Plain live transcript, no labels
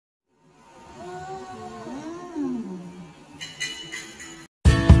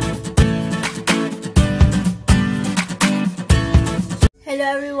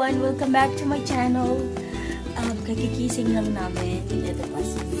everyone! Welcome back to my channel. Kakikising lang namin. Ito pa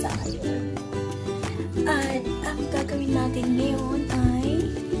si Zion. At ang gagawin natin ngayon ay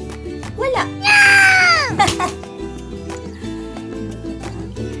wala!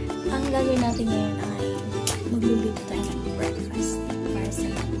 Ang gagawin natin ngayon ay magluluto tayo ng breakfast para sa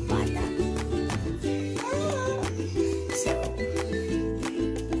mga bata. So,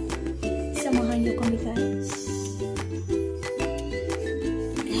 samahan niyo kami guys.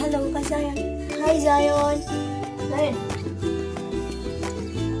 Hello ka, Zion. Hi, Zion. Zion.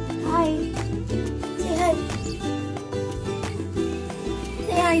 Hi. Say hi.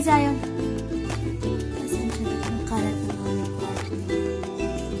 Say hi, Zion. Pasensya na ang kalat ng aming kwarto.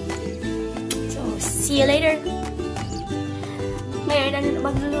 So, see you later. Ngayon,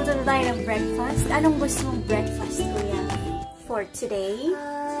 magluluto na tayo ng breakfast. Anong gusto mong breakfast, Kuya? For today?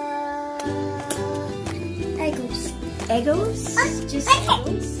 Egos. Egos? Just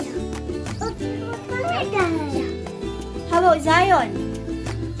egos? Yeah. How about Zion?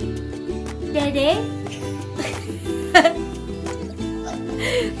 Dede?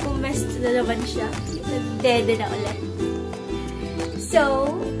 Pumesto na naman siya. Dede na ulit. So,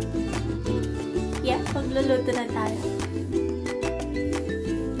 yeah, pagluluto na tayo.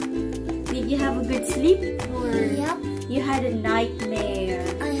 Did you have a good sleep? Or Yep. you had a nightmare?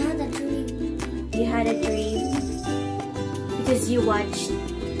 I had a dream. You had a dream? Because you watched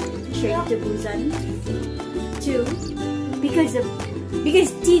Train to Busan 2? Because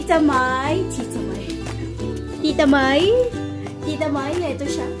Tita Mai, eto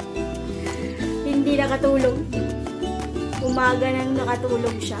siya. Hindi nakatulog. Umaga nang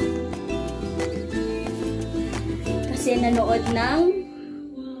nakatulog siya. Kasi nanood ng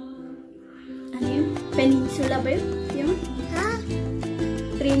ano yun? Peninsula ba yun? Yun? Huh?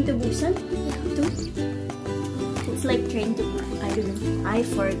 Train to Busan 2? It's like Train to Busan. I don't know. I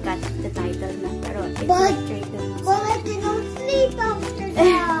forgot the title na. Pero it's like Train to Busan. Well, I cannot sleep after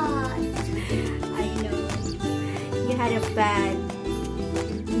that. I know. You had a bad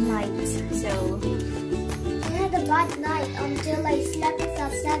night. So, I had a bad night until I slept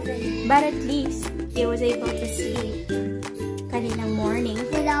at 7. but at least he was able to sleep kaninang morning.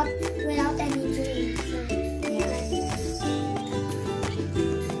 Without any dreams. Yeah.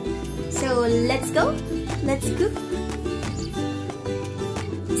 So, let's go. Let's cook.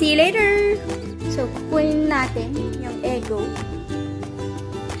 See you later. So, kukunin natin yung ego.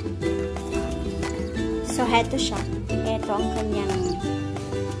 So, heto siya. Ito ang kanyang...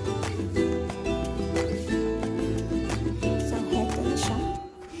 So, heto na siya.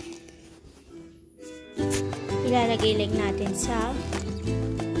 Ilalagay lang natin sa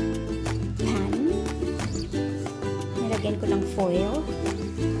pan. Nilagyan ko ng foil.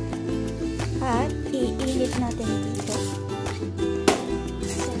 At iinit natin dito.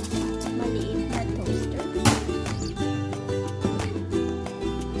 Sa maliit na toaster.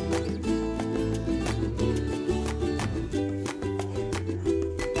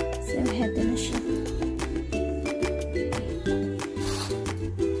 So, heto na siya.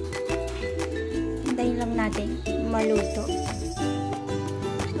 Hintayin lang natin maluto.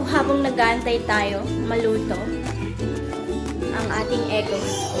 So, habang nag-aantay tayo maluto ang ating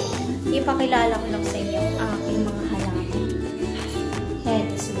egos, ipakilala ko lang sa inyo ang aking mga halaman.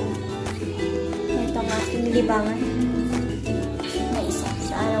 Heto sila. Ito ang aking libangan na isa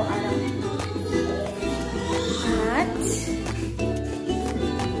sa araw-araw. At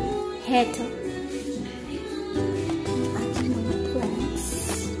heto ang aking mga plants.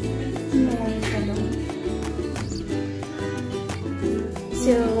 Meron pa doon.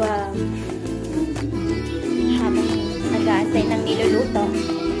 So, habang nag-aantay ng niluluto,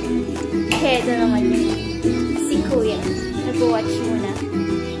 heto naman yun. Si Kuya, nag-watch muna.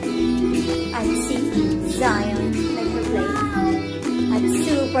 At si Zion, nag-play. At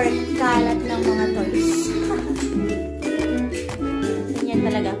super kalat ng mga toys. Ganyan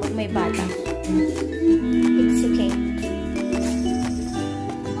talaga pag may bata. It's okay.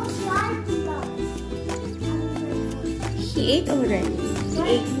 He ate already. He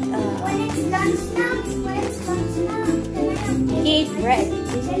ate, When it's lunch now, he ate bread.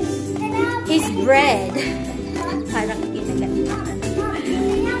 His bread. Parang kinagat.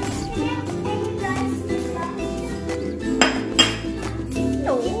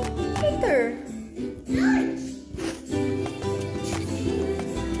 No, later.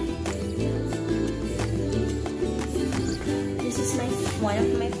 This is one of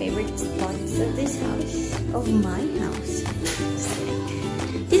my favorite spots of this house. Of my house.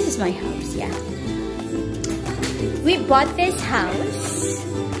 This is my house, yeah. We bought this house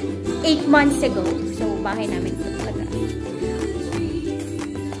 8 months ago. So, bahay namin ito talaga.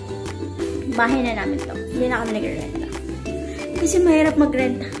 bahay na namin to. Hindi na kami nag-renta. Kasi mahirap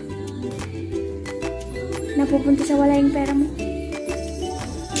mag-renta. Napupunta sa wala yung pera mo.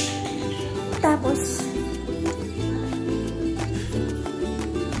 Tapos,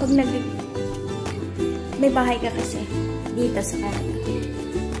 pag may bahay ka kasi dito sa Canada,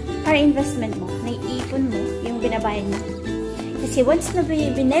 para investment mo, naiipon mo yung binabayad mo. Kasi once na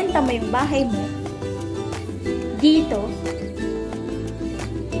binenta mo yung bahay mo, dito,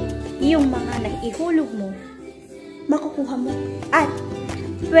 yung mga naihulog mo, makukuha mo. At,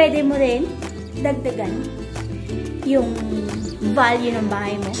 pwede mo rin dagdagan yung value ng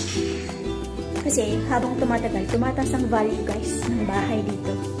bahay mo. Kasi, habang tumatagal, tumataas ang value, guys, ng bahay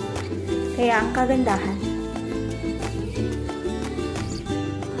dito. Kaya, ang kagandahan,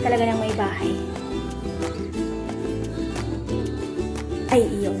 talaga nang may bahay. Ay,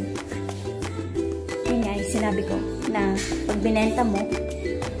 iyon. Yun nga, yung sinabi ko, na pag binenta mo,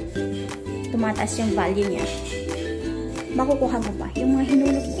 tumataas yung value niya. Makukuha mo pa yung mga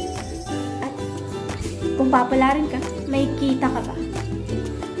hinulog mo. At kung papalarin ka, may kita ka pa.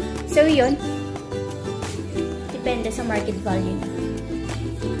 So, yun. Depende sa market value niya.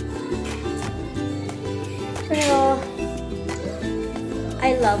 Pero,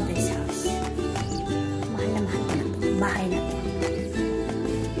 I love this house. Mahal na mahal ko na to. Bahay na to.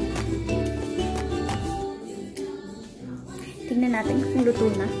 Tingnan natin kung luto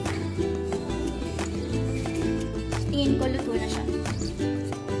na. Tingin ko luto na siya.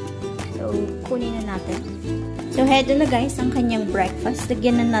 So, kunin na natin. So, heto na guys ang kanyang breakfast.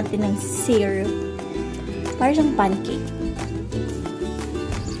 Lagyan na natin ng syrup. Para siyang pancake.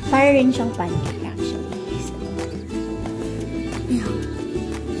 Para rin siyang pancake actually. So, yeah.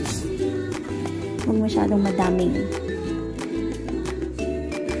 Huwag masyadong madaming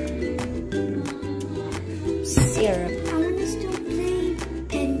syrup. I want to still play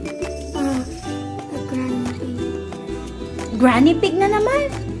the Granny Pig. Granny Pig na naman!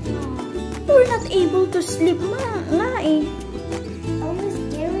 We're not able to sleep nga eh. Only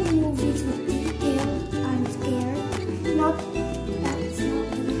scary movies with details. I'm scared. That's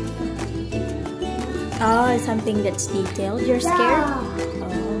not detailed. Oh, something that's detailed. You're scared? Yeah.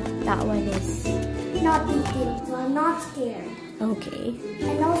 Oh, that one is Not detailed, so I'm not scared. okay.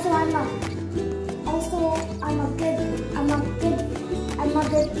 And also I'm a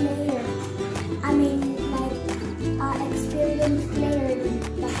good player. I mean, like, experienced player in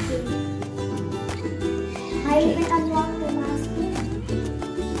that game. I even unlocked the last game.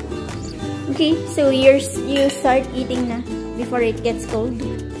 Okay, so you start eating na before it gets cold.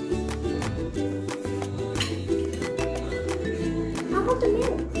 How about the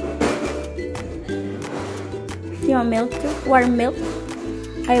milk? You want milk too? Warm milk?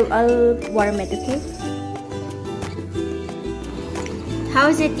 I'll warm it, okay?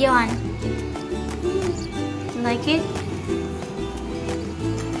 How's it, Johan? Like it?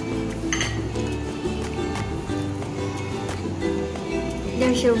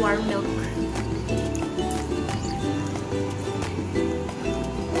 There's your warm milk.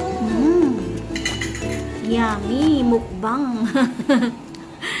 Yummy! Mukbang!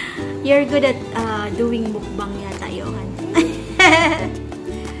 You're good at doing mukbang yata, Johan.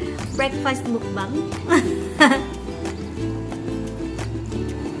 Breakfast mukbang.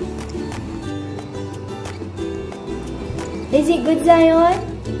 Is it good, Zion?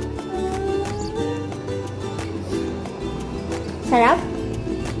 Sarap?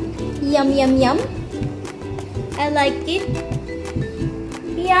 Yum, yum, yum. I like it.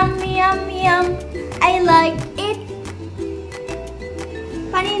 Yum, yum, yum. I like it.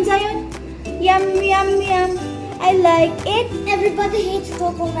 Paano yun, Zion? Yum, yum, yum. I like it. Everybody hates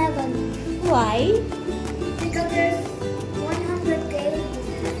Cocomelon. Why? Because there's 100 games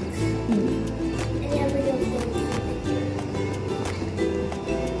and every game.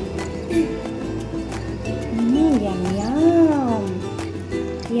 Yum, yum.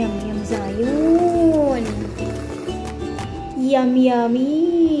 Yum, yum, Zion. Yum,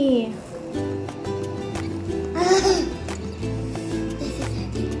 yummy. This is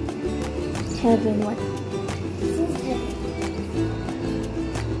heaven. Heaven, what? Food heaven.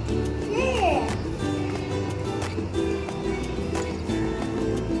 Yeah.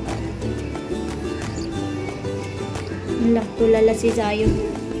 Wala, tulala si Zion.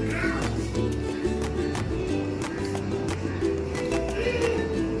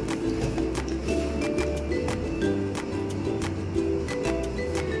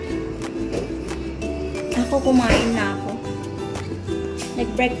 Ako, kumain na ako.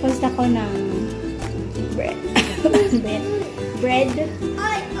 Nag-breakfast ako ng bread. bread.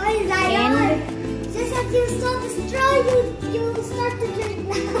 Oi, Zion. And Just said you saw the straw, you start to drink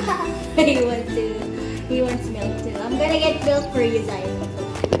now. He wants milk too. I'm gonna get milk for you, Zion.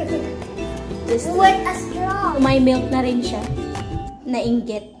 What a straw. May milk na rin siya.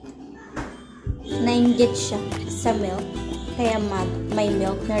 Nainggit. Nainggit siya sa milk. Kaya may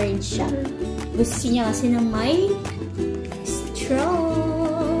milk na rin siya. Gusto niya kasi na may straw.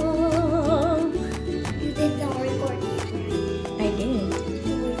 You did not record it, right? I did.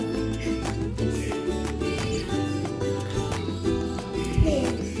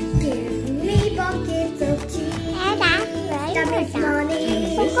 Give me buckets of cheese. That makes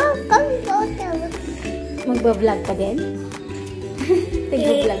money. Magbablog ka din?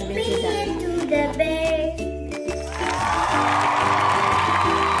 Tigbablog din si Take Zion. me to the bed.